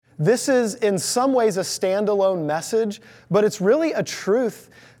this is in some ways a standalone message, but it's really a truth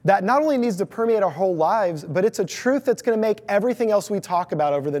that not only needs to permeate our whole lives, but it's a truth that's going to make everything else we talk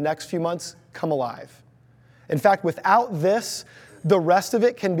about over the next few months come alive. In fact, without this, the rest of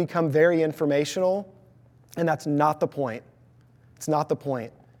it can become very informational, and that's not the point. It's not the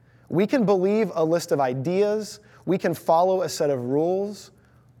point. We can believe a list of ideas, we can follow a set of rules,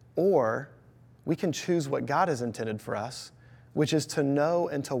 or we can choose what God has intended for us, which is to know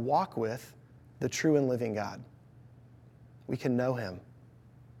and to walk with the true and living God. We can know Him.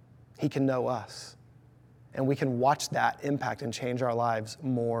 He can know us. And we can watch that impact and change our lives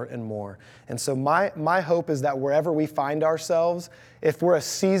more and more. And so my hope is that wherever we find ourselves, if we're a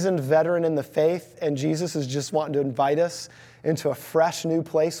seasoned veteran in the faith and Jesus is just wanting to invite us into a fresh new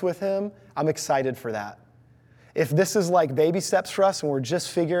place with Him, I'm excited for that. If this is like baby steps for us and we're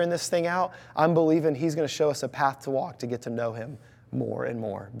just figuring this thing out, I'm believing He's going to show us a path to walk to get to know Him more and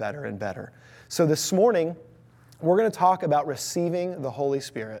more, better and better. So this morning, we're going to talk about receiving the Holy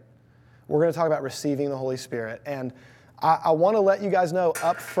Spirit. We're going to talk about receiving the Holy Spirit. And I want to let you guys know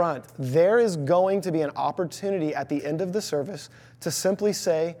up front, there is going to be an opportunity at the end of the service to simply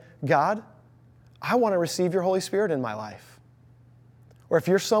say, God, I want to receive your Holy Spirit in my life. Or if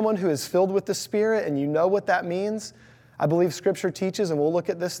you're someone who is filled with the Spirit and you know what that means, I believe Scripture teaches, and we'll look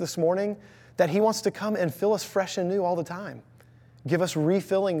at this morning, that He wants to come and fill us fresh and new all the time. Give us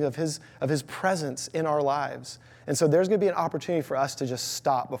refilling of His presence in our lives. And so there's going to be an opportunity for us to just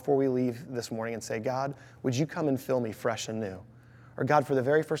stop before we leave this morning and say, God, would you come and fill me fresh and new? Or God, for the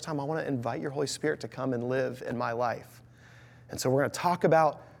very first time, I want to invite your Holy Spirit to come and live in my life. And so we're going to talk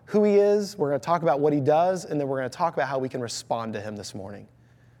about who He is, we're going to talk about what He does, and then we're going to talk about how we can respond to Him this morning.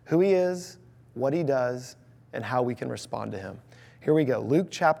 Who He is, what He does, and how we can respond to Him. Here we go, Luke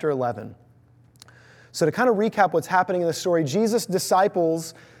chapter 11. So to kind of recap what's happening in the story, Jesus'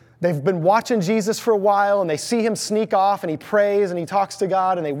 disciples, they've been watching Jesus for a while, and they see Him sneak off, and He prays, and He talks to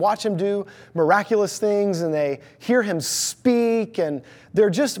God, and they watch Him do miraculous things, and they hear Him speak, and they're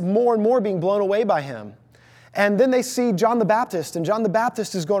just more and more being blown away by Him. And then they see John the Baptist, and John the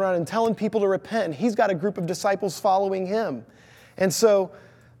Baptist is going around and telling people to repent, and he's got a group of disciples following him. And so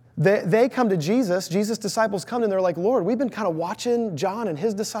they come to Jesus, Jesus' disciples come, and they're like, Lord, we've been kind of watching John and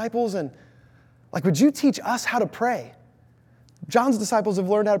his disciples, and would you teach us how to pray? John's disciples have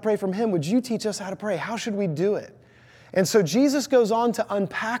learned how to pray from him. Would you teach us how to pray? How should we do it? And so Jesus goes on to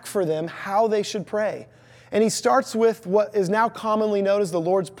unpack for them how they should pray. And He starts with what is now commonly known as the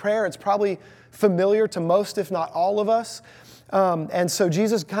Lord's Prayer. It's probably familiar to most, if not all of us. And so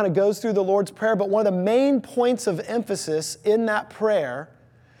Jesus kind of goes through the Lord's Prayer. But one of the main points of emphasis in that prayer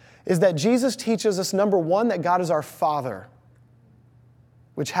is that Jesus teaches us, number one, that God is our Father,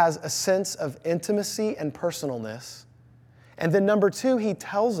 which has a sense of intimacy and personalness. And then number two, He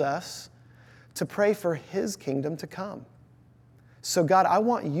tells us to pray for His kingdom to come. So God, I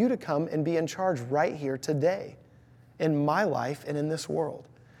want you to come and be in charge right here today in my life and in this world.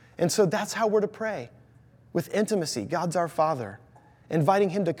 And so that's how we're to pray, with intimacy. God's our Father,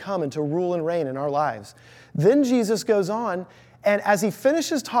 inviting Him to come and to rule and reign in our lives. Then Jesus goes on, and as He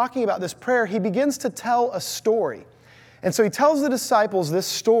finishes talking about this prayer, He begins to tell a story. And so He tells the disciples this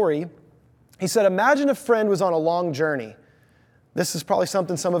story. He said, imagine a friend was on a long journey. This is probably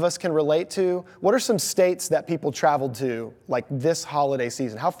something some of us can relate to. What are some states that people traveled to, like this holiday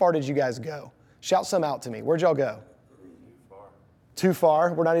season? How far did you guys go? Shout some out to me. Where'd y'all go? Too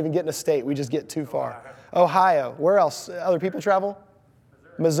far? We're not even getting a state. We just get too far. Ohio. Where else? Other people travel?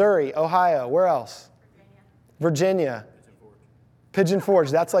 Missouri. Ohio. Where else? Virginia. Pigeon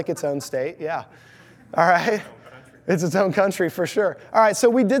Forge. That's like its own state. Yeah. All right. It's its own country for sure. All right. So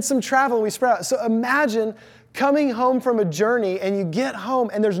we did some travel. We spread out. So imagine coming home from a journey and you get home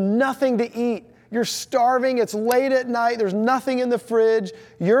and there's nothing to eat. You're starving. It's late at night. There's nothing in the fridge.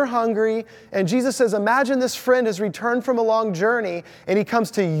 You're hungry. And Jesus says, imagine this friend has returned from a long journey and he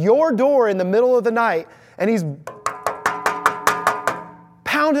comes to your door in the middle of the night and he's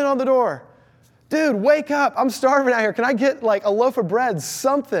pounding on the door. Dude, wake up. I'm starving out here. Can I get like a loaf of bread?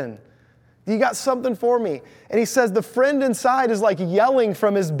 Something. You got something for me? And he says the friend inside is like yelling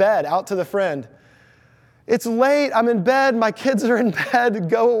from his bed out to the friend. It's late, I'm in bed, my kids are in bed,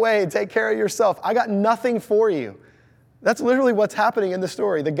 go away, take care of yourself. I got nothing for you. That's literally what's happening in the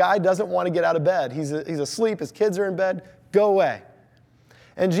story. The guy doesn't want to get out of bed. He's asleep, his kids are in bed, go away.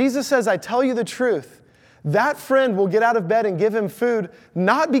 And Jesus says, I tell you the truth, that friend will get out of bed and give him food,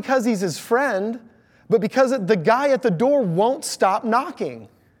 not because he's his friend, but because the guy at the door won't stop knocking.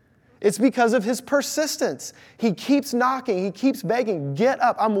 It's because of his persistence. He keeps knocking, he keeps begging, get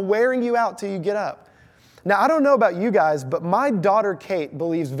up, I'm wearing you out till you get up. Now, I don't know about you guys, but my daughter Kate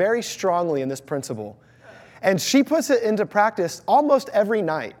believes very strongly in this principle. And she puts it into practice almost every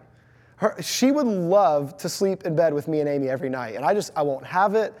night. She would love to sleep in bed with me and Amy every night. And I won't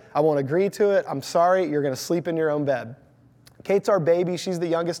have it. I won't agree to it. I'm sorry, you're going to sleep in your own bed. Kate's our baby. She's the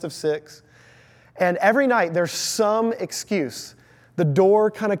youngest of 6. And every night there's some excuse. The door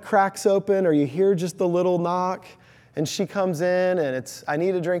kind of cracks open or you hear just a little knock. And she comes in and I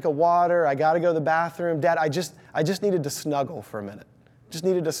need a drink of water. I got to go to the bathroom. Dad, I just needed to snuggle for a minute. Just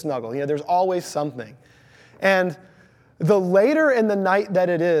needed to snuggle. There's always something. And the later in the night that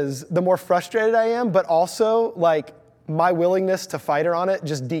it is, the more frustrated I am, but also like my willingness to fight her on it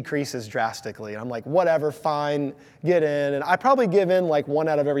just decreases drastically. I'm like, whatever, fine, get in. And I probably give in like 1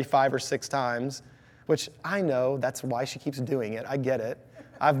 out of every 5 or 6 times, which I know that's why she keeps doing it. I get it.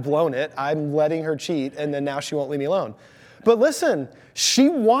 I've blown it. I'm letting her cheat, and then now she won't leave me alone. But listen, she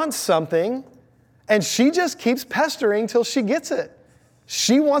wants something, and she just keeps pestering till she gets it.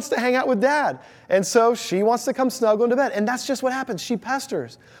 She wants to hang out with Dad, and so she wants to come snuggle into bed, and that's just what happens. She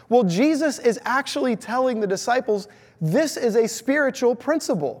pesters. Well, Jesus is actually telling the disciples, this is a spiritual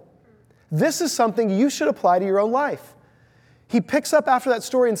principle. This is something you should apply to your own life. He picks up after that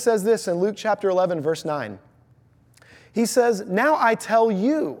story and says this in Luke chapter 11, verse 9. He says, now I tell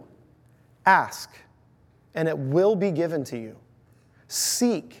you, ask, and it will be given to you.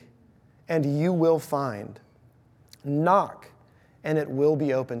 Seek, and you will find. Knock, and it will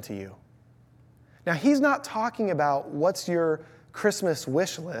be open to you. Now, he's not talking about what's your Christmas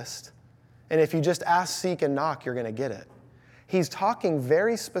wish list, and if you just ask, seek, and knock, you're going to get it. He's talking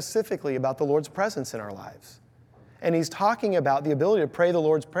very specifically about the Lord's presence in our lives. And he's talking about the ability to pray the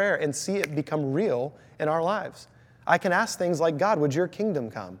Lord's Prayer and see it become real in our lives. I can ask things like, God, would your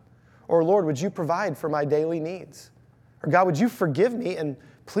kingdom come? Or Lord, would you provide for my daily needs? Or God, would you forgive me and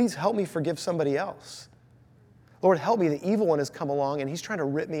please help me forgive somebody else? Lord, help me. The evil one has come along and he's trying to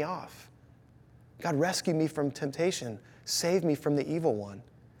rip me off. God, rescue me from temptation. Save me from the evil one.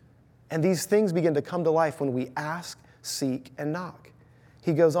 And these things begin to come to life when we ask, seek, and knock.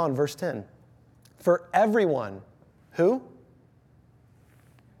 He goes on, verse 10. For everyone, who?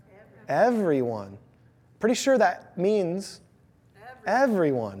 Everyone. Pretty sure that means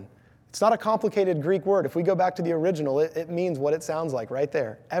everyone. It's not a complicated Greek word. If we go back to the original, it means what it sounds like right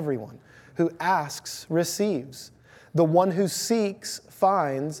there. Everyone who asks receives. The one who seeks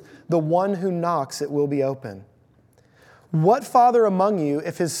finds. The one who knocks, it will be open. What father among you,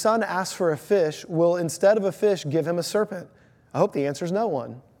 if his son asks for a fish, will instead of a fish give him a serpent? I hope the answer is no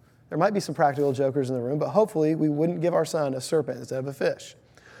one. There might be some practical jokers in the room, but hopefully we wouldn't give our son a serpent instead of a fish.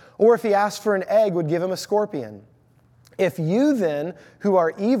 Or if he asked for an egg, would give him a scorpion. If you then, who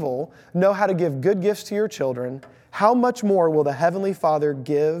are evil, know how to give good gifts to your children, how much more will the Heavenly Father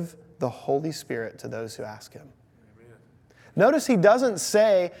give the Holy Spirit to those who ask him? Amen. Notice he doesn't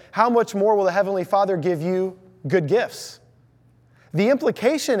say, how much more will the Heavenly Father give you good gifts? The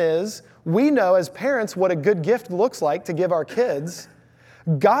implication is, we know as parents what a good gift looks like to give our kids.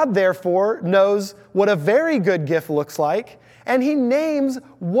 God, therefore, knows what a very good gift looks like, and he names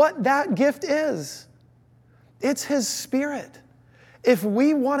what that gift is. It's his Spirit. If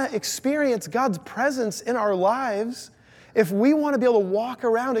we want to experience God's presence in our lives, if we want to be able to walk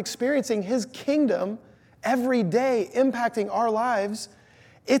around experiencing his kingdom every day, impacting our lives,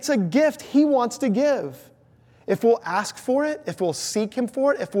 it's a gift he wants to give. If we'll ask for it, if we'll seek him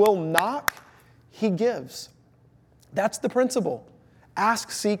for it, if we'll knock, he gives. That's the principle.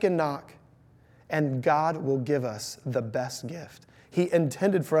 Ask, seek, and knock. And God will give us the best gift. He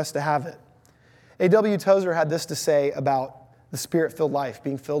intended for us to have it. A.W. Tozer had this to say about the Spirit-filled life,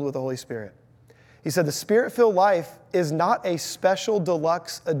 being filled with the Holy Spirit. He said, the Spirit-filled life is not a special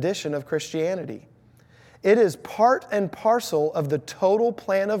deluxe edition of Christianity. It is part and parcel of the total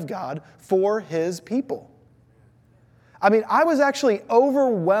plan of God for his people. I mean, I was actually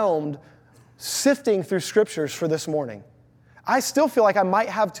overwhelmed sifting through scriptures for this morning. I still feel like I might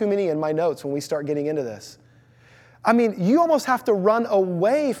have too many in my notes when we start getting into this. I mean, you almost have to run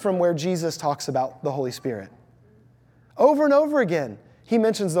away from where Jesus talks about the Holy Spirit. Over and over again, he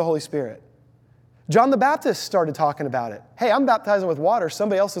mentions the Holy Spirit. John the Baptist started talking about it. Hey, I'm baptizing with water.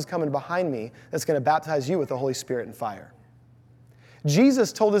 Somebody else is coming behind me that's going to baptize you with the Holy Spirit and fire.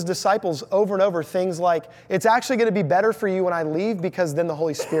 Jesus told his disciples over and over things like, it's actually going to be better for you when I leave because then the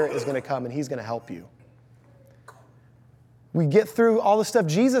Holy Spirit is going to come and he's going to help you. We get through all the stuff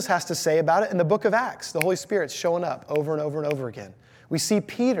Jesus has to say about it in the book of Acts. The Holy Spirit's showing up over and over and over again. We see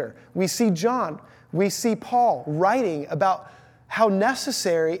Peter, we see John, we see Paul writing about how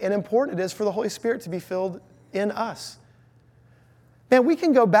necessary and important it is for the Holy Spirit to be filled in us. Man, we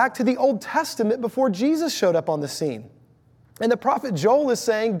can go back to the Old Testament before Jesus showed up on the scene. And the prophet Joel is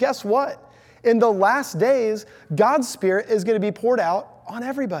saying, guess what? In the last days, God's Spirit is going to be poured out on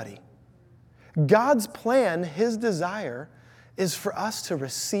everybody. God's plan, His desire, is for us to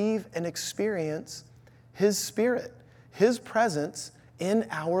receive and experience His Spirit, His presence in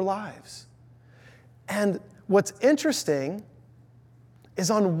our lives. And what's interesting is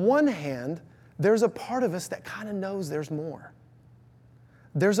on one hand, there's a part of us that kind of knows there's more.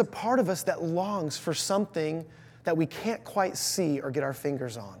 There's a part of us that longs for something that we can't quite see or get our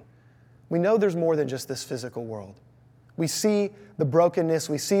fingers on. We know there's more than just this physical world. We see the brokenness,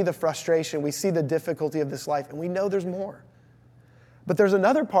 we see the frustration, we see the difficulty of this life, and we know there's more. But there's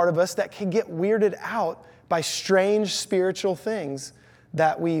another part of us that can get weirded out by strange spiritual things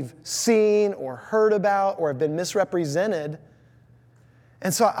that we've seen or heard about or have been misrepresented.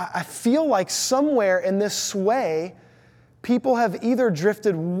 And so I feel like somewhere in this sway, people have either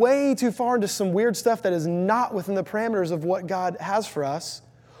drifted way too far into some weird stuff that is not within the parameters of what God has for us,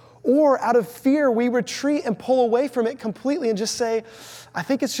 or out of fear, we retreat and pull away from it completely and just say, I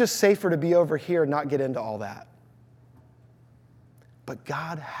think it's just safer to be over here and not get into all that. But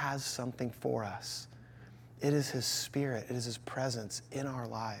God has something for us. It is His Spirit, it is His presence in our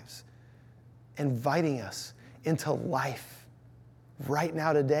lives, inviting us into life right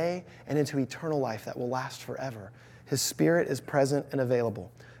now today and into eternal life that will last forever. His Spirit is present and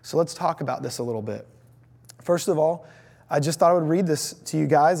available. So let's talk about this a little bit. First of all, I just thought I would read this to you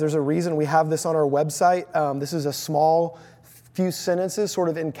guys. There's a reason we have this on our website. This is a small few sentences sort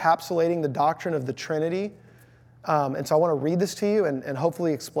of encapsulating the doctrine of the Trinity. And so I want to read this to you and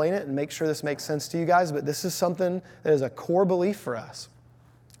hopefully explain it and make sure this makes sense to you guys. But this is something that is a core belief for us.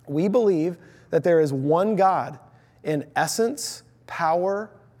 We believe that there is one God in essence,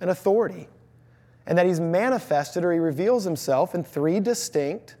 power, and authority, and that He's manifested or He reveals Himself in three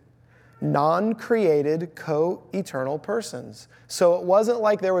distinct, non-created, co-eternal persons. So it wasn't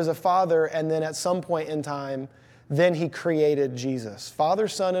like there was a Father and then at some point in time, then He created Jesus. Father,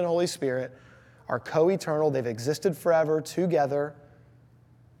 Son, and Holy Spirit are co-eternal. They've existed forever together.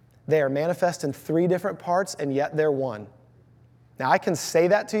 They are manifest in three different parts, and yet they're one. Now, I can say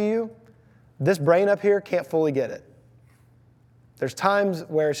that to you. This brain up here can't fully get it. There's times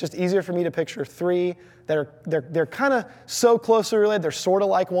where it's just easier for me to picture three that are they're kind of so closely related, they're sort of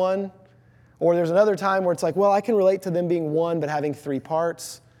like one. Or there's another time where it's like, well, I can relate to them being one but having three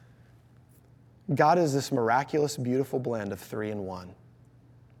parts. God is this miraculous, beautiful blend of three in one.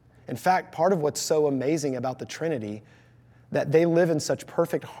 In fact, part of what's so amazing about the Trinity, that they live in such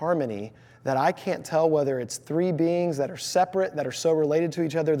perfect harmony that I can't tell whether it's three beings that are separate, that are so related to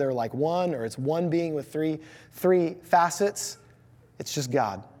each other, they're like one, or it's one being with three facets. It's just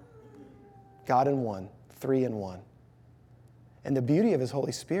God. God in one, three in one. And the beauty of His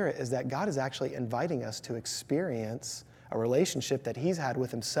Holy Spirit is that God is actually inviting us to experience a relationship that He's had with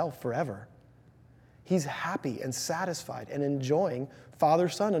Himself forever. He's happy and satisfied and enjoying Father,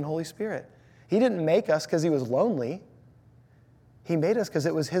 Son, and Holy Spirit. He didn't make us because He was lonely. He made us because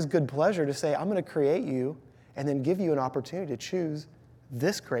it was His good pleasure to say, I'm going to create you and then give you an opportunity to choose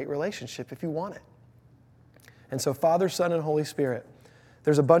this great relationship if you want it. And so Father, Son, and Holy Spirit.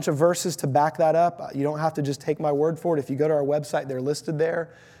 There's a bunch of verses to back that up. You don't have to just take my word for it. If you go to our website, they're listed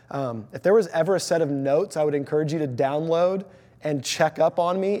there. If there was ever a set of notes I would encourage you to download and check up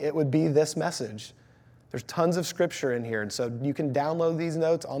on me, it would be this message. There's tons of scripture in here, and so you can download these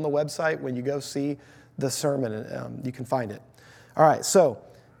notes on the website when you go see the sermon, and you can find it. All right, so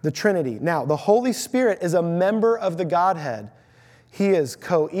the Trinity. Now, the Holy Spirit is a member of the Godhead. He is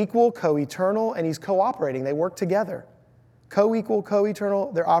co-equal, co-eternal, and He's cooperating. They work together. Co-equal,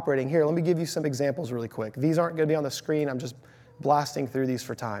 co-eternal, they're operating. Here, let me give you some examples really quick. These aren't going to be on the screen. I'm just blasting through these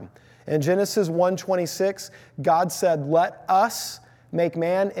for time. In Genesis 1:26, God said, let us make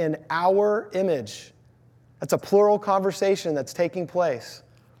man in our image. That's a plural conversation that's taking place.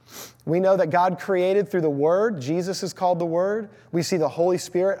 We know that God created through the Word. Jesus is called the Word. We see the Holy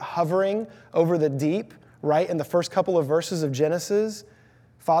Spirit hovering over the deep, right in the first couple of verses of Genesis.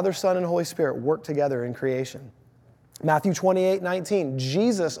 Father, Son, and Holy Spirit work together in creation. Matthew 28:19,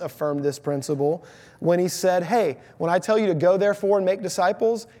 Jesus affirmed this principle when He said, hey, when I tell you to go therefore and make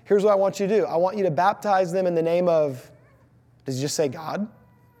disciples, here's what I want you to do. I want you to baptize them in the name of, does He just say God?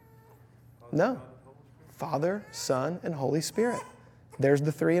 No. Father, Son, and Holy Spirit. There's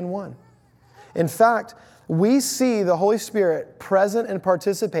the three in one. In fact, we see the Holy Spirit present and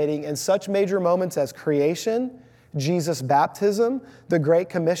participating in such major moments as creation, Jesus' baptism, the Great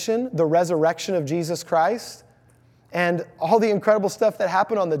Commission, the resurrection of Jesus Christ, and all the incredible stuff that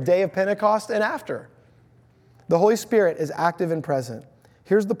happened on the day of Pentecost and after. The Holy Spirit is active and present.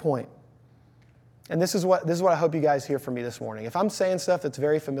 Here's the point. And this is what I hope you guys hear from me this morning. If I'm saying stuff that's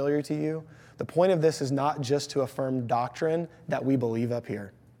very familiar to you, the point of this is not just to affirm doctrine that we believe up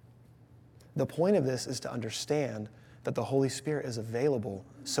here. The point of this is to understand that the Holy Spirit is available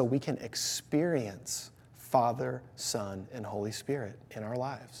so we can experience Father, Son, and Holy Spirit in our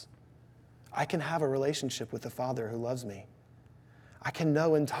lives. I can have a relationship with the Father who loves me. I can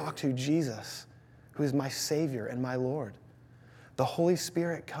know and talk to Jesus, who is my Savior and my Lord. The Holy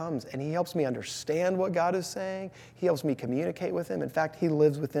Spirit comes and He helps me understand what God is saying. He helps me communicate with Him. In fact, He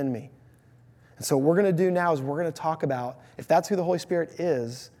lives within me. And so what we're going to do now is we're going to talk about, if that's who the Holy Spirit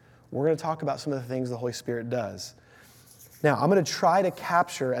is, we're going to talk about some of the things the Holy Spirit does. Now, I'm going to try to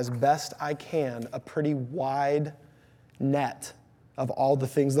capture as best I can a pretty wide net of all the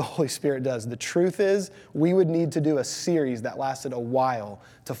things the Holy Spirit does. The truth is, we would need to do a series that lasted a while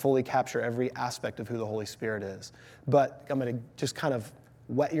to fully capture every aspect of who the Holy Spirit is. But I'm going to just kind of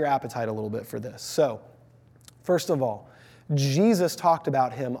whet your appetite a little bit for this. So, first of all, Jesus talked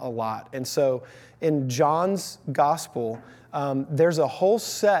about Him a lot. And so in John's gospel, there's a whole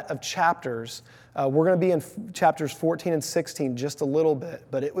set of chapters. We're going to be in chapters 14 and 16 just a little bit,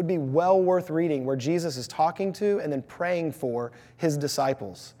 but it would be well worth reading where Jesus is talking to and then praying for His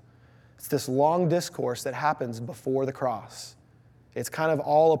disciples. It's this long discourse that happens before the cross. It's kind of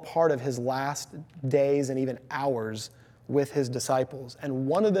all a part of His last days and even hours with His disciples. And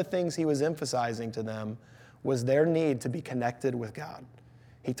one of the things He was emphasizing to them was their need to be connected with God.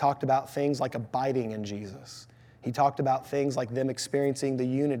 He talked about things like abiding in Jesus. He talked about things like them experiencing the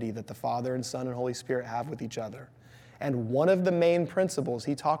unity that the Father and Son and Holy Spirit have with each other. And one of the main principles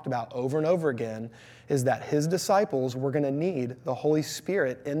He talked about over and over again is that His disciples were going to need the Holy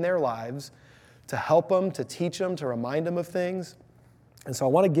Spirit in their lives to help them, to teach them, to remind them of things. And so I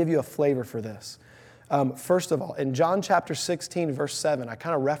want to give you a flavor for this. First of all, in John chapter 16, verse 7, I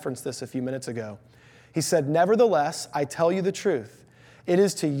kind of referenced this a few minutes ago. He said, "Nevertheless, I tell you the truth. It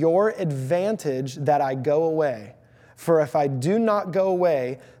is to your advantage that I go away. For if I do not go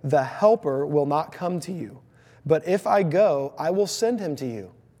away, the Helper will not come to you. But if I go, I will send Him to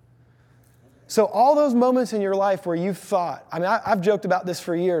you." So all those moments in your life where you've thought, I've joked about this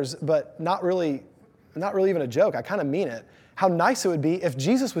for years, but not really even a joke. I kind of mean it. How nice it would be if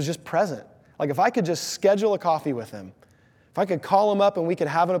Jesus was just present. Like if I could just schedule a coffee with Him. If I could call Him up and we could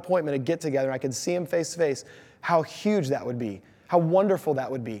have an appointment, a get together, and I could see Him face to face, how huge that would be. How wonderful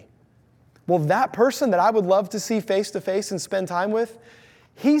that would be. Well, that person that I would love to see face to face and spend time with,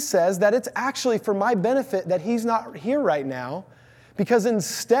 He says that it's actually for my benefit that He's not here right now, because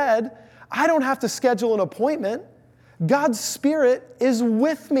instead, I don't have to schedule an appointment. God's Spirit is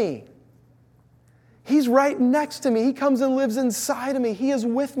with me. He's right next to me. He comes and lives inside of me. He is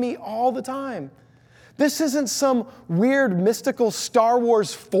with me all the time. This isn't some weird mystical Star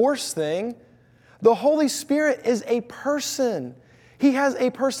Wars force thing. The Holy Spirit is a person. He has a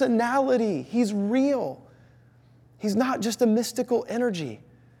personality. He's real. He's not just a mystical energy.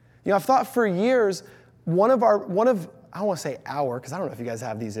 You know, I've thought for years, I don't want to say our, because I don't know if you guys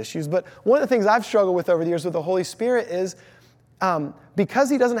have these issues, but one of the things I've struggled with over the years with the Holy Spirit is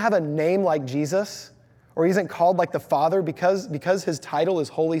because He doesn't have a name like Jesus, or He isn't called like the Father, because His title is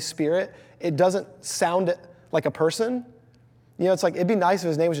Holy Spirit, it doesn't sound like a person. You know, it's like, it'd be nice if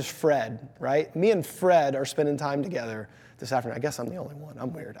His name was just Fred, right? Me and Fred are spending time together this afternoon. I guess I'm the only one.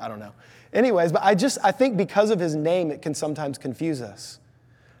 I'm weird. I don't know. Anyways, but I think because of His name, it can sometimes confuse us.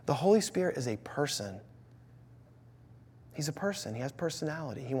 The Holy Spirit is a person. He's a person. He has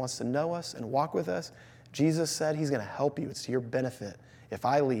personality. He wants to know us and walk with us. Jesus said He's going to help you. It's to your benefit if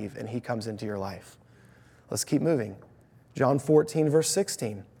I leave and He comes into your life. Let's keep moving. John 14, verse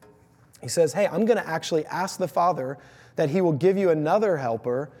 16. He says, hey, I'm going to actually ask the Father that He will give you another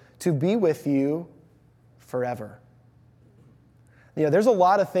helper to be with you forever. You know, there's a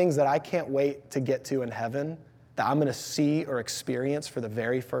lot of things that I can't wait to get to in heaven that I'm going to see or experience for the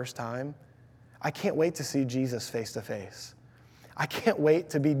very first time. I can't wait to see Jesus face to face. I can't wait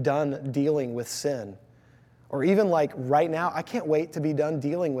to be done dealing with sin. Or even like right now, I can't wait to be done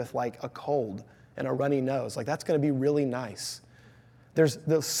dealing with like a cold and a runny nose. Like that's going to be really nice. There's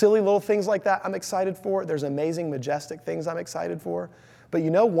those silly little things like that I'm excited for. There's amazing, majestic things I'm excited for. But you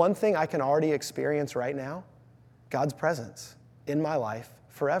know one thing I can already experience right now? God's presence in my life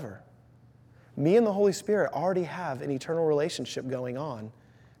forever. Me and the Holy Spirit already have an eternal relationship going on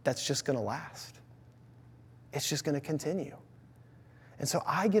that's just going to last. It's just going to continue. And so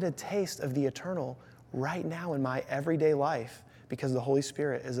I get a taste of the eternal right now in my everyday life because the Holy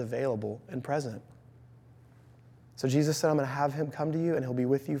Spirit is available and present. So Jesus said, I'm going to have Him come to you and He'll be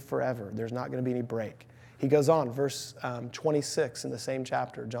with you forever. There's not going to be any break. He goes on, verse 26 in the same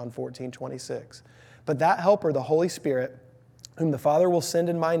chapter, John 14:26. But that helper, the Holy Spirit, whom the Father will send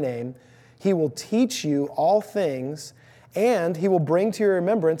in my name, he will teach you all things, and he will bring to your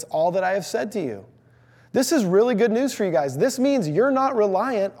remembrance all that I have said to you. This is really good news for you guys. This means you're not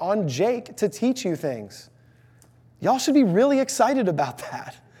reliant on Jake to teach you things. Y'all should be really excited about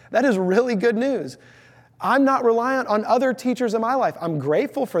that. That is really good news. I'm not reliant on other teachers in my life. I'm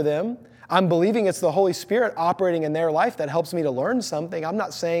grateful for them. I'm believing it's the Holy Spirit operating in their life that helps me to learn something. I'm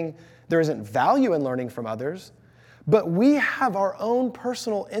not saying there isn't value in learning from others, but we have our own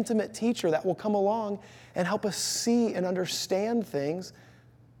personal, intimate teacher that will come along and help us see and understand things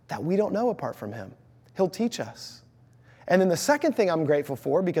that we don't know apart from him. He'll teach us. And then the second thing I'm grateful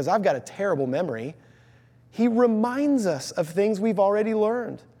for, because I've got a terrible memory, he reminds us of things we've already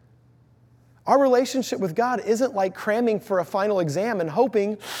learned. Our relationship with God isn't like cramming for a final exam and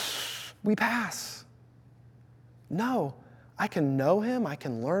hoping we pass. No, I can know him. I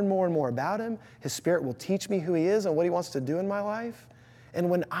can learn more and more about him. His Spirit will teach me who he is and what he wants to do in my life. And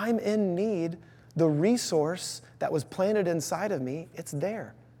when I'm in need, the resource that was planted inside of me, it's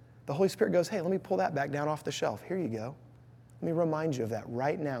there. The Holy Spirit goes, hey, let me pull that back down off the shelf. Here you go. Let me remind you of that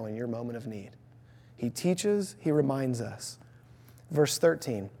right now in your moment of need. He teaches, he reminds us. Verse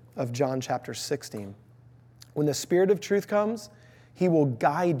 13 of John chapter 16. When the Spirit of truth comes, he will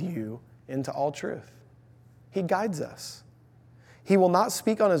guide you into all truth. He guides us. He will not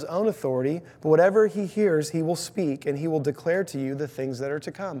speak on his own authority, but whatever he hears, he will speak, and he will declare to you the things that are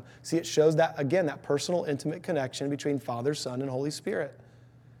to come. See, it shows that, again, that personal, intimate connection between Father, Son, and Holy Spirit.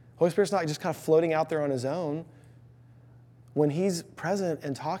 Holy Spirit's not just kind of floating out there on his own. When he's present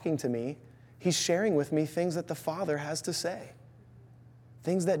and talking to me, he's sharing with me things that the Father has to say,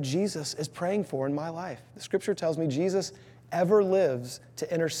 things that Jesus is praying for in my life. The Scripture tells me Jesus ever lives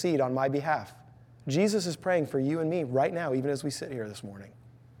to intercede on my behalf. Jesus is praying for you and me right now, even as we sit here this morning.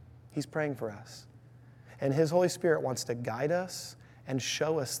 He's praying for us. And his Holy Spirit wants to guide us and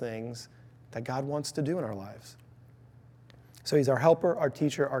show us things that God wants to do in our lives. So he's our helper, our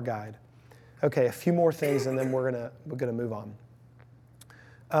teacher, our guide. Okay, a few more things, and then we're gonna move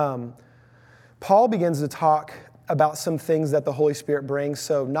on. Paul begins to talk about some things that the Holy Spirit brings.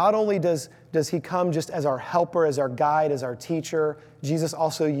 So not only does he come just as our helper, as our guide, as our teacher, Jesus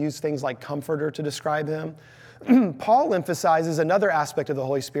also used things like comforter to describe him. Paul emphasizes another aspect of the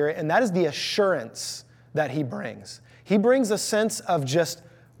Holy Spirit, and that is the assurance that he brings. He brings a sense of just,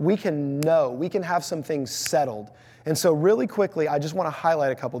 we can know, we can have some things settled. And so really quickly, I just want to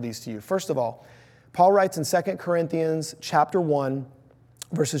highlight a couple of these to you. First of all, Paul writes in 2 Corinthians chapter 1,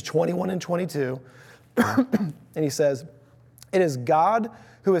 verses 21 and 22, and he says, "It is God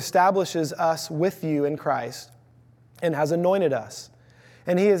who establishes us with you in Christ and has anointed us.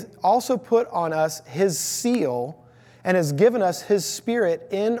 And he has also put on us his seal and has given us his Spirit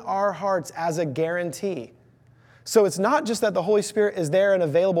in our hearts as a guarantee." So it's not just that the Holy Spirit is there and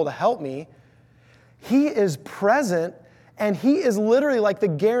available to help me. He is present, and he is literally like the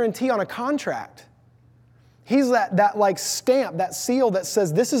guarantee on a contract. He's that like stamp, that seal that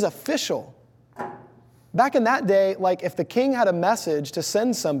says this is official. Back in that day, like if the king had a message to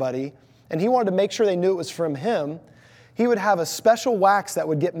send somebody and he wanted to make sure they knew it was from him, he would have a special wax that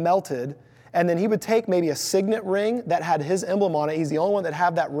would get melted, and then he would take maybe a signet ring that had his emblem on it. He's the only one that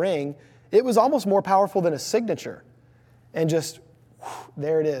had that ring. It was almost more powerful than a signature. And just,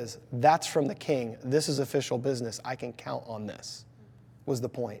 there it is. That's from the king. This is official business. I can count on this, was the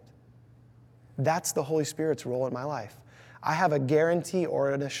point. That's the Holy Spirit's role in my life. I have a guarantee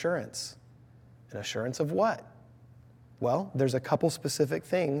or an assurance. An assurance of what? Well, there's a couple specific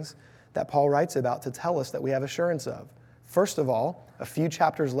things that Paul writes about to tell us that we have assurance of. First of all, a few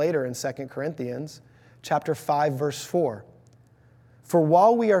chapters later in 2 Corinthians, chapter 5, verse 4. "For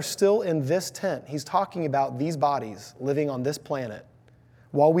while we are still in this tent," he's talking about these bodies living on this planet.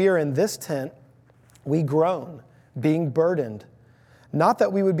 "While we are in this tent, we groan, being burdened. Not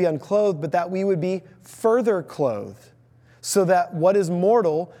that we would be unclothed, but that we would be further clothed, so that what is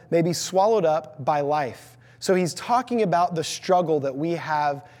mortal may be swallowed up by life." So he's talking about the struggle that we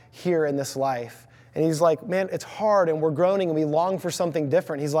have here in this life. And he's like, man, it's hard and we're groaning and we long for something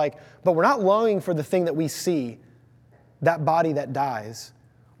different. He's like, but we're not longing for the thing that we see, that body that dies.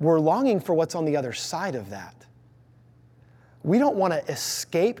 We're longing for what's on the other side of that. We don't want to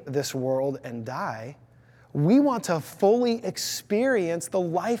escape this world and die. We want to fully experience the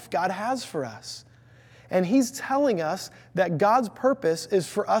life God has for us. And he's telling us that God's purpose is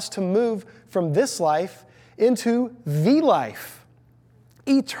for us to move from this life into the life,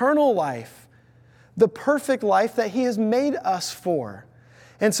 eternal life, the perfect life that he has made us for.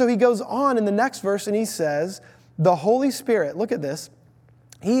 And so he goes on in the next verse and he says, the Holy Spirit, look at this,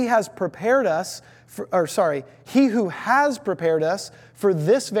 he has prepared us, he who has prepared us for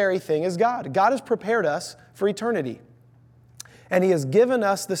this very thing is God. God has prepared us for eternity. And he has given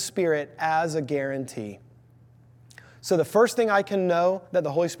us the Spirit as a guarantee. So the first thing I can know that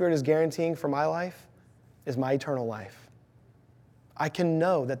the Holy Spirit is guaranteeing for my life is my eternal life. I can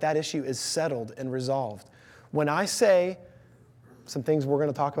know that that issue is settled and resolved. When I say, some things we're going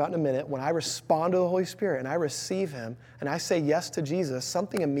to talk about in a minute, when I respond to the Holy Spirit and I receive him and I say yes to Jesus,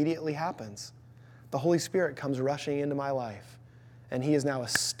 something immediately happens. The Holy Spirit comes rushing into my life, and he is now a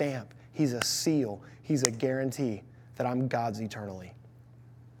stamp, he's a seal, he's a guarantee that I'm God's eternally.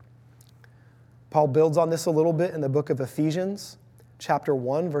 Paul builds on this a little bit in the book of Ephesians, chapter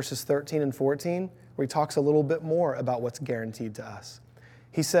 1, verses 13 and 14, where he talks a little bit more about what's guaranteed to us.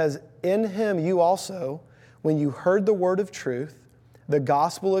 He says, in him you also, when you heard the word of truth, the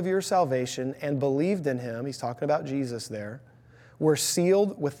gospel of your salvation, and believed in him, he's talking about Jesus there, were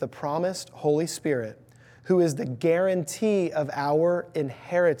sealed with the promised Holy Spirit, who is the guarantee of our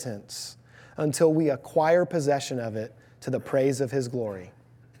inheritance until we acquire possession of it to the praise of his glory.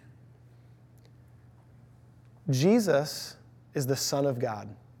 Jesus is the Son of God.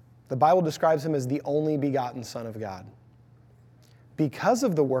 The Bible describes him as the only begotten Son of God. Because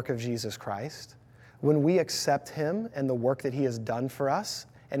of the work of Jesus Christ, when we accept him and the work that he has done for us,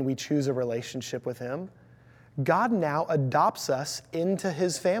 and we choose a relationship with him, God now adopts us into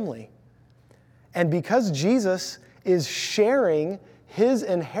his family. And because Jesus is sharing his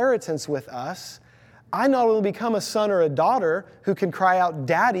inheritance with us, I not only become a son or a daughter who can cry out,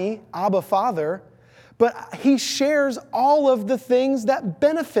 Daddy, Abba, Father, but he shares all of the things that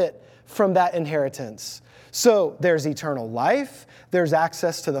benefit from that inheritance. So there's eternal life, there's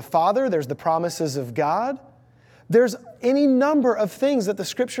access to the Father, there's the promises of God. There's any number of things that the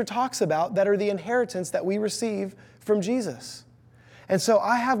Scripture talks about that are the inheritance that we receive from Jesus. And so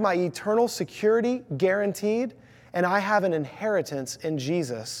I have my eternal security guaranteed, and I have an inheritance in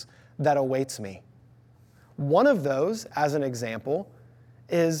Jesus that awaits me. One of those, as an example,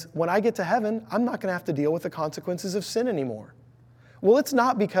 is when I get to heaven, I'm not going to have to deal with the consequences of sin anymore. Well, it's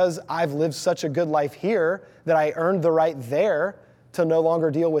not because I've lived such a good life here that I earned the right there to no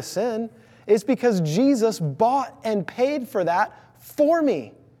longer deal with sin. It's because Jesus bought and paid for that for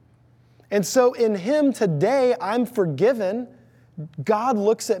me. And so in him today, I'm forgiven. God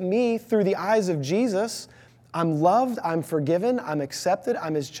looks at me through the eyes of Jesus. I'm loved, I'm forgiven, I'm accepted,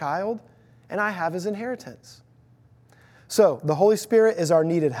 I'm his child, and I have his inheritance. So the Holy Spirit is our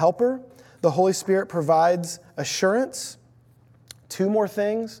needed helper. The Holy Spirit provides assurance. Two more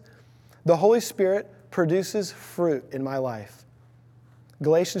things. The Holy Spirit produces fruit in my life.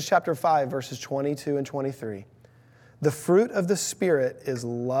 Galatians chapter 5, verses 22 and 23. The fruit of the Spirit is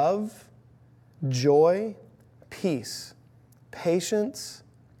love, joy, peace, patience,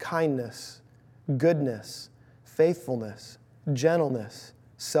 kindness, goodness, faithfulness, gentleness,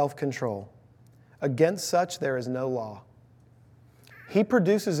 self-control. Against such there is no law. He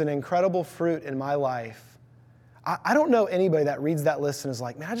produces an incredible fruit in my life. I don't know anybody that reads that list and is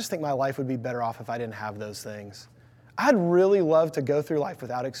like, man, I just think my life would be better off if I didn't have those things. I'd really love to go through life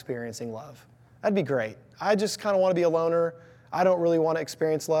without experiencing love. That'd be great. I just kind of want to be a loner. I don't really want to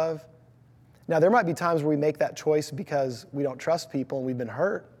experience love. Now, there might be times where we make that choice because we don't trust people and we've been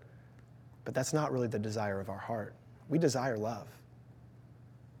hurt, but that's not really the desire of our heart. We desire love.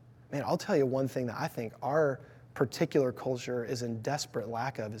 Man, I'll tell you one thing that I think our particular culture is in desperate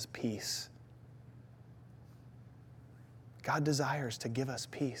lack of is peace. God desires to give us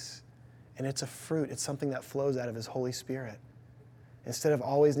peace, and it's a fruit. It's something that flows out of his Holy Spirit. Instead of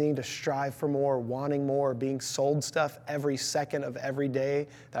always needing to strive for more, wanting more, being sold stuff every second of every day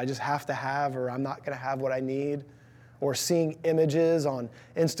that I just have to have or I'm not going to have what I need, or seeing images on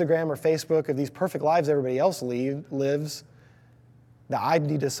Instagram or Facebook of these perfect lives everybody else lives that I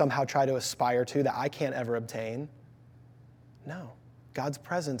need to somehow try to aspire to that I can't ever obtain. No, God's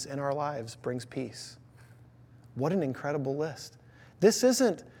presence in our lives brings peace. What an incredible list. That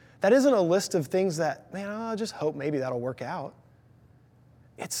isn't a list of things that, man, I just hope maybe that'll work out.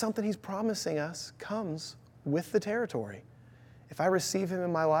 It's something he's promising us comes with the territory. If I receive him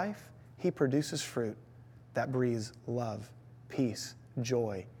in my life, he produces fruit that breathes love, peace,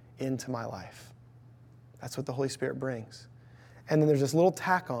 joy into my life. That's what the Holy Spirit brings. And then there's this little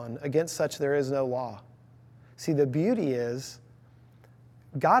tack on, against such there is no law. See, the beauty is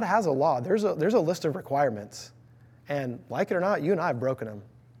God has a law. There's a list of requirements. And like it or not, you and I have broken them.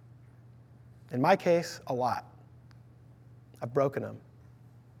 In my case, a lot. I've broken them.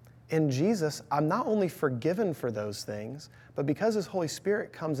 in Jesus, I'm not only forgiven for those things, but because His Holy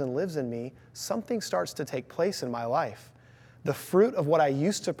Spirit comes and lives in me, something starts to take place in my life. The fruit of what I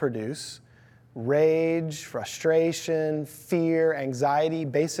used to produce, rage, frustration, fear, anxiety,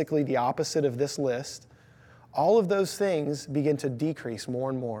 basically the opposite of this list, all of those things begin to decrease more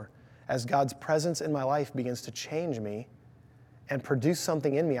and more as God's presence in my life begins to change me and produce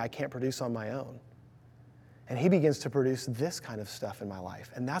something in me I can't produce on my own. And He begins to produce this kind of stuff in my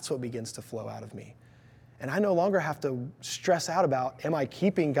life. And that's what begins to flow out of me. And I no longer have to stress out about, am I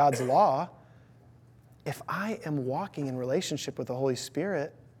keeping God's law? If I am walking in relationship with the Holy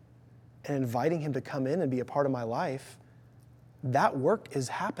Spirit and inviting Him to come in and be a part of my life, that work is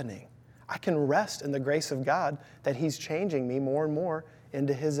happening. I can rest in the grace of God that He's changing me more and more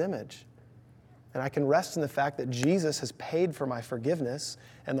into His image. And I can rest in the fact that Jesus has paid for my forgiveness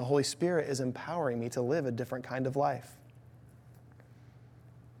and the Holy Spirit is empowering me to live a different kind of life.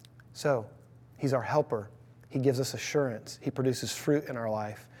 So, He's our helper. He gives us assurance. He produces fruit in our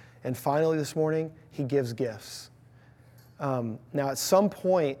life. And finally this morning, He gives gifts. Now at some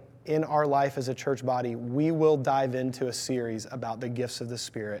point in our life as a church body, we will dive into a series about the gifts of the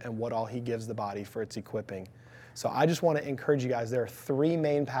Spirit and what all He gives the body for its equipping. So I just want to encourage you guys, there are 3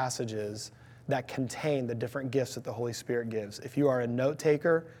 main passages that contain the different gifts that the Holy Spirit gives. If you are a note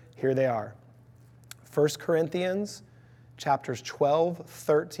taker, here they are. 1 Corinthians chapters 12,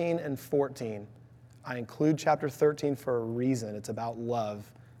 13, and 14. I include chapter 13 for a reason. It's about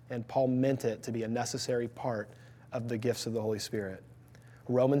love, and Paul meant it to be a necessary part of the gifts of the Holy Spirit.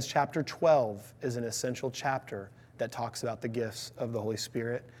 Romans chapter 12 is an essential chapter that talks about the gifts of the Holy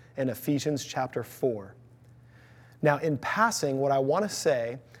Spirit, and Ephesians chapter 4. Now, in passing, what I want to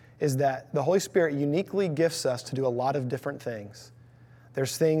say is that the Holy Spirit uniquely gifts us to do a lot of different things.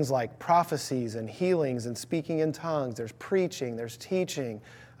 There's things like prophecies and healings and speaking in tongues. There's preaching, there's teaching.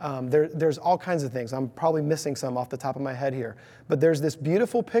 There's all kinds of things. I'm probably missing some off the top of my head here. But there's this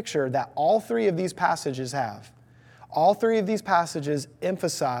beautiful picture that all 3 of these passages have. All 3 of these passages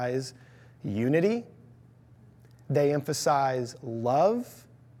emphasize unity, they emphasize love,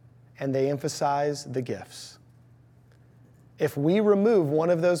 and they emphasize the gifts. If we remove one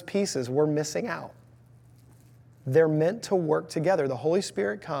of those pieces, we're missing out. They're meant to work together. The Holy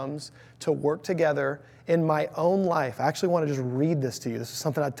Spirit comes to work together in my own life. I actually want to just read this to you. This is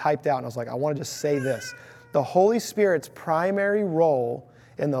something I typed out, and I was like, I want to just say this. The Holy Spirit's primary role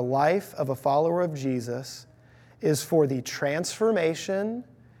in the life of a follower of Jesus is for the transformation,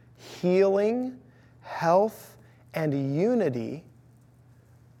 healing, health, and unity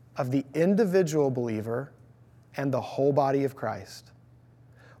of the individual believer and the whole body of Christ.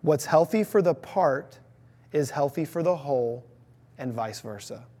 What's healthy for the part is healthy for the whole, and vice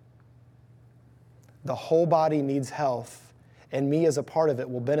versa. The whole body needs health, and me as a part of it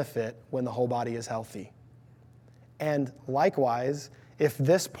will benefit when the whole body is healthy. And likewise, if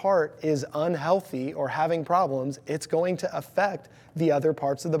this part is unhealthy or having problems, it's going to affect the other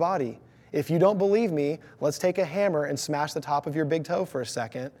parts of the body. If you don't believe me, let's take a hammer and smash the top of your big toe for a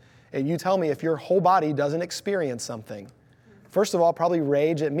second, and you tell me if your whole body doesn't experience something. First of all, probably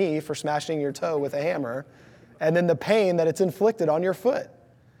rage at me for smashing your toe with a hammer, and then the pain that it's inflicted on your foot.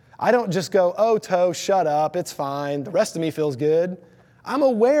 I don't just go, oh, toe, shut up, it's fine, the rest of me feels good. I'm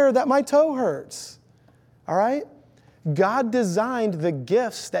aware that my toe hurts, all right? God designed the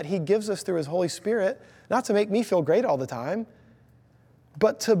gifts that He gives us through His Holy Spirit not to make me feel great all the time,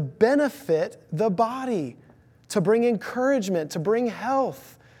 but to benefit the body, to bring encouragement, to bring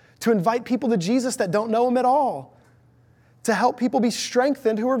health, to invite people to Jesus that don't know Him at all, to help people be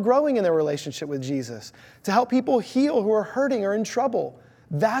strengthened who are growing in their relationship with Jesus, to help people heal who are hurting or in trouble.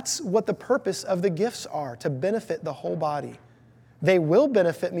 That's what the purpose of the gifts are, to benefit the whole body. They will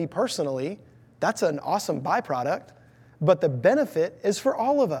benefit me personally. That's an awesome byproduct, but the benefit is for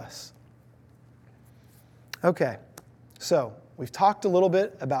all of us. Okay, so we've talked a little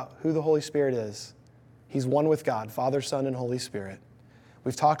bit about who the Holy Spirit is. He's one with God, Father, Son, and Holy Spirit.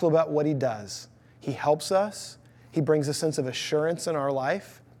 We've talked a little about what He does. He helps us. He brings a sense of assurance in our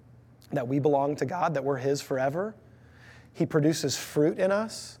life that we belong to God, that we're His forever. He produces fruit in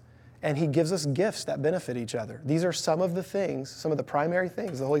us, and He gives us gifts that benefit each other. These are some of the things, some of the primary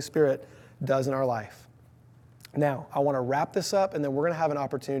things the Holy Spirit does in our life. Now, I want to wrap this up, and then we're going to have an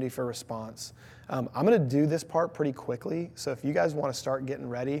opportunity for response. I'm going to do this part pretty quickly, so if you guys want to start getting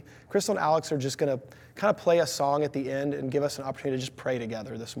ready, Crystal and Alex are just going to kind of play a song at the end and give us an opportunity to just pray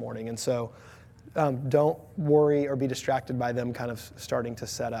together this morning. And so don't worry or be distracted by them kind of starting to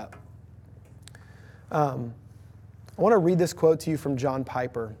set up. I want to read this quote to you from John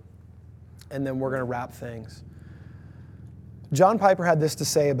Piper, and then we're going to wrap things. John Piper had this to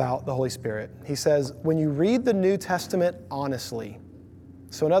say about the Holy Spirit. He says, when you read the New Testament honestly,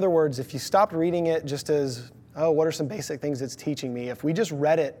 so in other words, if you stopped reading it just as, oh, what are some basic things it's teaching me? If we just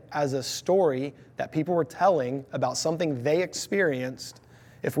read it as a story that people were telling about something they experienced,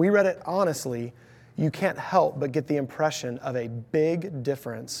 if we read it honestly, you can't help but get the impression of a big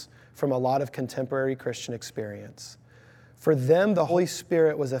difference from a lot of contemporary Christian experience. For them, the Holy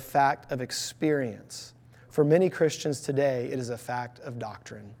Spirit was a fact of experience. For many Christians today, it is a fact of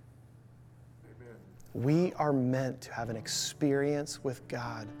doctrine. Amen. We are meant to have an experience with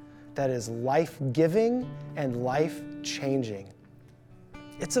God that is life-giving and life-changing.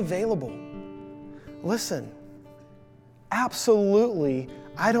 It's available. Listen, absolutely,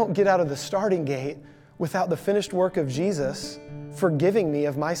 I don't get out of the starting gate without the finished work of Jesus forgiving me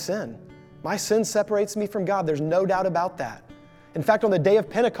of my sin. My sin separates me from God. There's no doubt about that. In fact, on the day of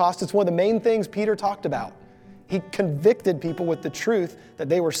Pentecost, it's one of the main things Peter talked about. He convicted people with the truth that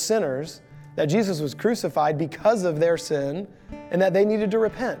they were sinners, that Jesus was crucified because of their sin, and that they needed to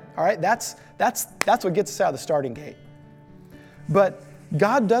repent. All right, that's what gets us out of the starting gate. But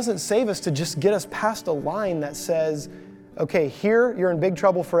God doesn't save us to just get us past a line that says, okay, here you're in big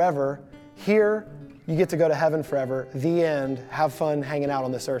trouble forever. Here you get to go to heaven forever. The end. Have fun hanging out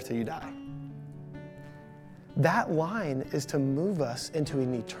on this earth till you die. That line is to move us into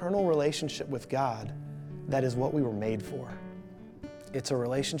an eternal relationship with God. That is what we were made for. It's a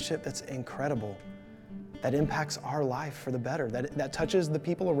relationship that's incredible, that impacts our life for the better, that touches the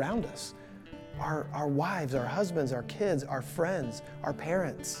people around us, our wives, our husbands, our kids, our friends, our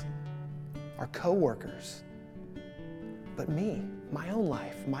parents, our coworkers. But me, my own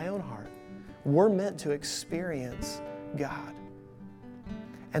life, my own heart, we're meant to experience God.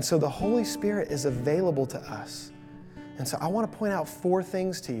 And so the Holy Spirit is available to us. And so I want to point out 4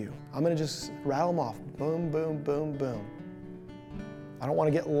 things to you. I'm going to just rattle them off. Boom, boom, boom, boom. I don't want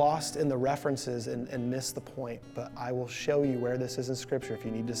to get lost in the references and miss the point, but I will show you where this is in Scripture if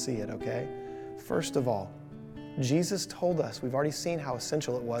you need to see it, okay? First of all, Jesus told us, we've already seen how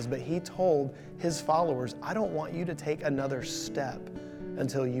essential it was, but he told his followers, I don't want you to take another step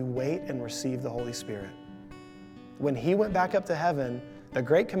until you wait and receive the Holy Spirit. When he went back up to heaven, the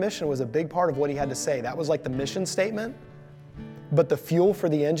Great Commission was a big part of what he had to say. That was like the mission statement, but the fuel for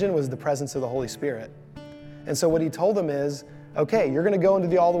the engine was the presence of the Holy Spirit. And so what he told them is, okay, you're going to go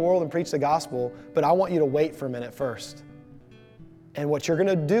into all the world and preach the gospel, but I want you to wait for a minute first. And what you're going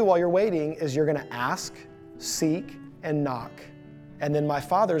to do while you're waiting is you're going to ask, seek, and knock. And then my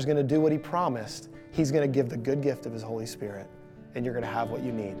Father's going to do what he promised. He's going to give the good gift of his Holy Spirit, and you're going to have what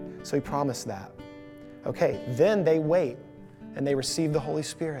you need. So he promised that. Okay, then they wait, and they receive the Holy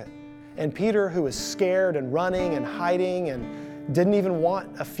Spirit. And Peter, who was scared and running and hiding and didn't even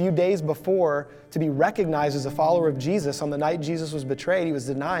want a few days before to be recognized as a follower of Jesus, on the night Jesus was betrayed, he was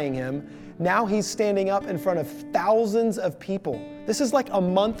denying him. Now he's standing up in front of thousands of people. This is like a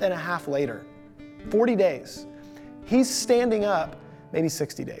month and a half later, 40 days. He's standing up, maybe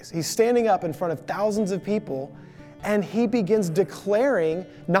 60 days. He's standing up in front of thousands of people, and he begins declaring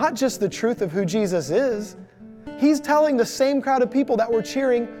not just the truth of who Jesus is, he's telling the same crowd of people that were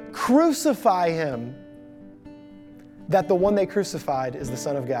cheering, crucify him, that the one they crucified is the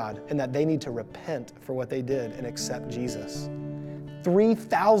Son of God, and that they need to repent for what they did and accept Jesus.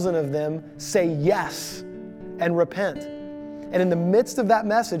 3,000 of them say yes and repent. And in the midst of that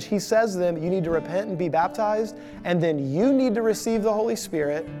message, he says to them, you need to repent and be baptized, and then you need to receive the Holy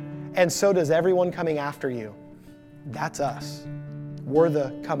Spirit, and so does everyone coming after you. That's us. We're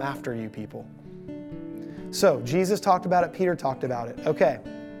the come after you people. So Jesus talked about it, Peter talked about it. Okay.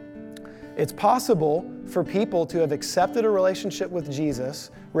 It's possible for people to have accepted a relationship with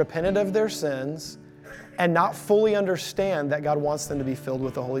Jesus, repented of their sins, and not fully understand that God wants them to be filled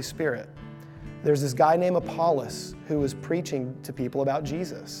with the Holy Spirit. There's this guy named Apollos who was preaching to people about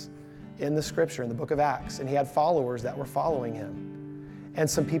Jesus in the Scripture, in the book of Acts, and he had followers that were following him. And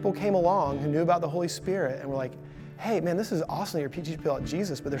some people came along who knew about the Holy Spirit and were like, hey, man, this is awesome that you're teaching people about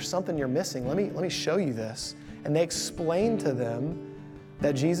Jesus, but there's something you're missing. Let me show you this. And they explained to them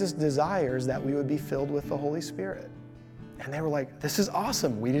that Jesus desires that we would be filled with the Holy Spirit. And they were like, this is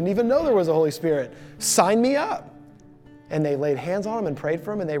awesome. We didn't even know there was a Holy Spirit. Sign me up. And they laid hands on him and prayed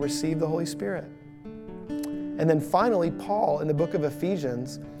for him, and they received the Holy Spirit. And then finally, Paul, in the book of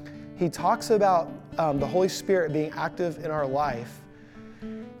Ephesians, he talks about the Holy Spirit being active in our life.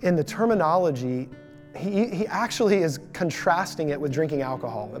 In the terminology, he actually is contrasting it with drinking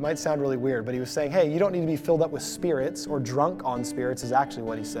alcohol. It might sound really weird, but he was saying, hey, you don't need to be filled up with spirits, or drunk on spirits is actually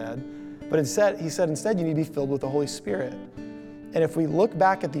what he said. But instead, he said instead you need to be filled with the Holy Spirit. And if we look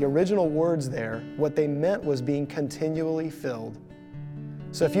back at the original words there, what they meant was being continually filled.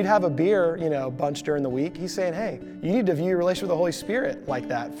 So if you'd have a beer, bunch during the week, he's saying, hey, you need to view your relationship with the Holy Spirit like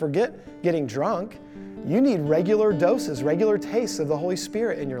that. Forget getting drunk. You need regular doses, regular tastes of the Holy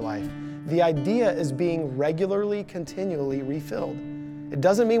Spirit in your life. The idea is being regularly, continually refilled. It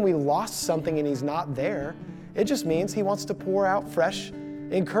doesn't mean we lost something and he's not there. It just means he wants to pour out fresh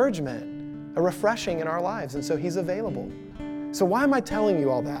encouragement, a refreshing in our lives, and so he's available. So why am I telling you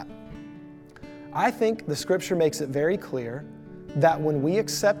all that? I think the scripture makes it very clear that when we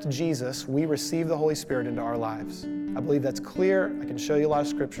accept Jesus, we receive the Holy Spirit into our lives. I believe that's clear. I can show you a lot of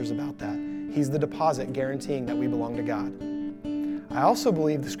scriptures about that. He's the deposit guaranteeing that we belong to God. I also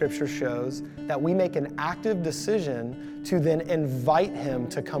believe the scripture shows that we make an active decision to then invite him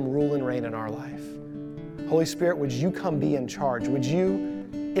to come rule and reign in our life. Holy Spirit, would you come be in charge? Would you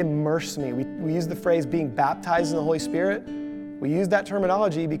immerse me? We use the phrase being baptized in the Holy Spirit. We use that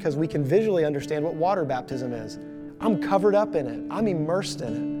terminology because we can visually understand what water baptism is. I'm covered up in it. I'm immersed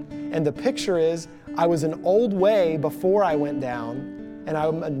in it. And the picture is I was an old way before I went down, and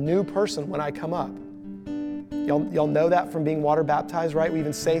I'm a new person when I come up. Y'all know that from being water baptized, right? We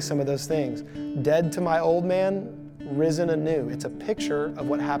even say some of those things. Dead to my old man, risen anew. It's a picture of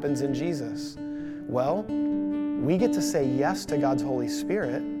what happens in Jesus. Well, we get to say yes to God's Holy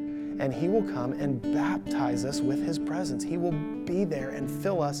Spirit, and he will come and baptize us with his presence. He will be there and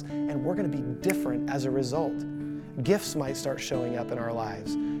fill us, and we're going to be different as a result. Gifts might start showing up in our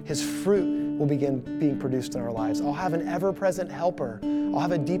lives. His fruit will begin being produced in our lives. I'll have an ever-present helper. I'll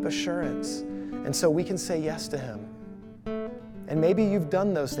have a deep assurance. And so we can say yes to him. And maybe you've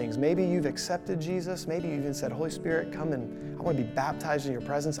done those things. Maybe you've accepted Jesus. Maybe you even said, Holy Spirit, come and I want to be baptized in your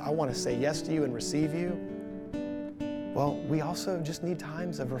presence. I want to say yes to you and receive you. Well, we also just need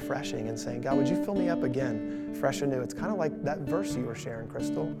times of refreshing and saying, God, would you fill me up again, fresh and new? It's kind of like that verse you were sharing,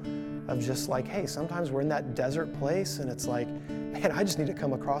 Crystal, of just like, hey, sometimes we're in that desert place and it's like, man, I just need to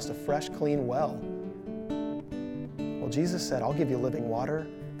come across a fresh, clean well. Well, Jesus said, I'll give you living water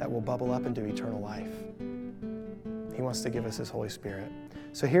that will bubble up into eternal life. He wants to give us his Holy Spirit.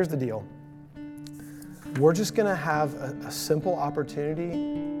 So here's the deal. We're just going to have a simple opportunity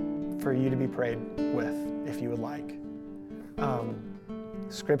for you to be prayed with, if you would like.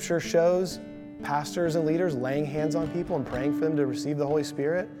 Scripture shows pastors and leaders laying hands on people and praying for them to receive the Holy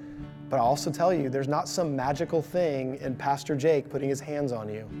Spirit. But I'll also tell you, there's not some magical thing in Pastor Jake putting his hands on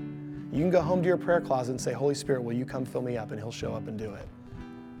you. You can go home to your prayer closet and say, Holy Spirit, will you come fill me up? And he'll show up and do it.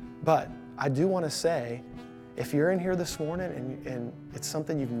 But I do want to say, if you're in here this morning and it's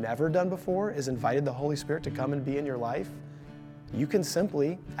something you've never done before, is invited the Holy Spirit to come and be in your life, you can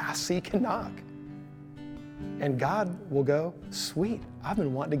simply ask, seek, and knock. And God will go, sweet, I've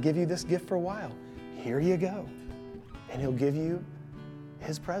been wanting to give you this gift for a while. Here you go. And he'll give you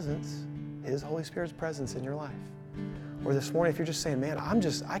his presence, his Holy Spirit's presence in your life. Or this morning, if you're just saying, man,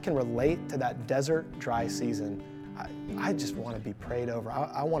 I can relate to that desert dry season. I just want to be prayed over.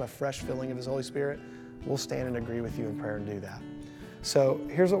 I want a fresh filling of his Holy Spirit. We'll stand and agree with you in prayer and do that. So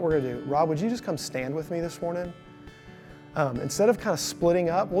here's what we're going to do. Rob, would you just come stand with me this morning? Instead of kind of splitting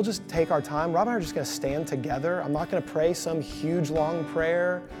up, we'll just take our time. Rob and I are just going to stand together. I'm not going to pray some huge, long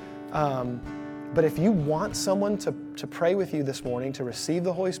prayer. But if you want someone to pray with you this morning, to receive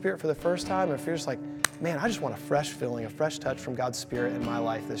the Holy Spirit for the first time, or if you're just like, man, I just want a fresh filling, a fresh touch from God's Spirit in my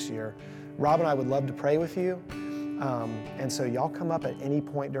life this year, Rob and I would love to pray with you. And so y'all come up at any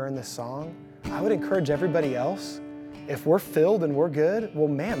point during this song. I would encourage everybody else, if we're filled and we're good, well,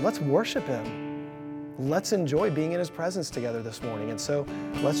 man, let's worship him. Let's enjoy being in his presence together this morning. And so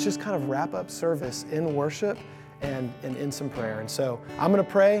let's just kind of wrap up service in worship and in some prayer. And so I'm going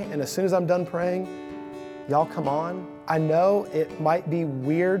to pray, and as soon as I'm done praying, y'all come on. I know it might be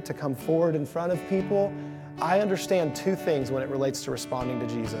weird to come forward in front of people. I understand two things when it relates to responding to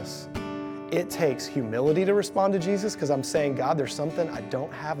Jesus. It takes humility to respond to Jesus because I'm saying, God, there's something I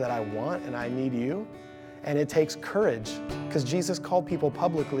don't have that I want and I need you. And it takes courage because Jesus called people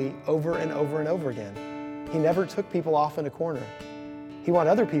publicly over and over and over again. He never took people off in a corner. He wanted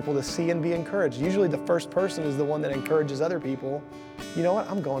other people to see and be encouraged. Usually the first person is the one that encourages other people. You know what?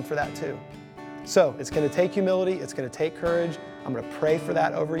 I'm going for that too. So it's going to take humility. It's going to take courage. I'm going to pray for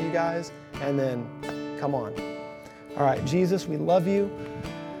that over you guys. And then come on. All right, Jesus, we love you.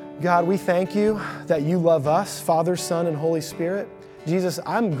 God, we thank you that you love us, Father, Son, and Holy Spirit. Jesus,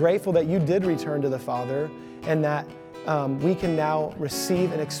 I'm grateful that you did return to the Father and that we can now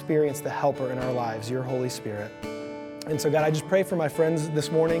receive and experience the helper in our lives, your Holy Spirit. And so, God, I just pray for my friends this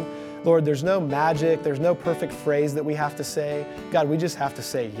morning. Lord, there's no magic, there's no perfect phrase that we have to say. God, we just have to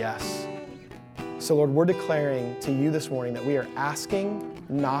say yes. So Lord, we're declaring to you this morning that we are asking,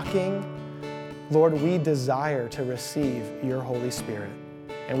 knocking. Lord, we desire to receive your Holy Spirit.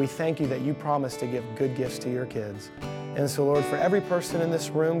 And we thank you that you promise to give good gifts to your kids. And so Lord, for every person in this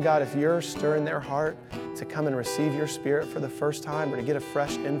room, God, if you're stirring their heart to come and receive your Spirit for the first time or to get a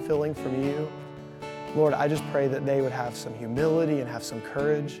fresh infilling from you, Lord, I just pray that they would have some humility and have some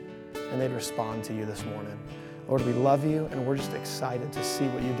courage and they'd respond to you this morning. Lord, we love you and we're just excited to see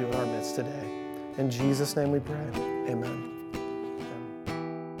what you do in our midst today. In Jesus' name we pray, amen.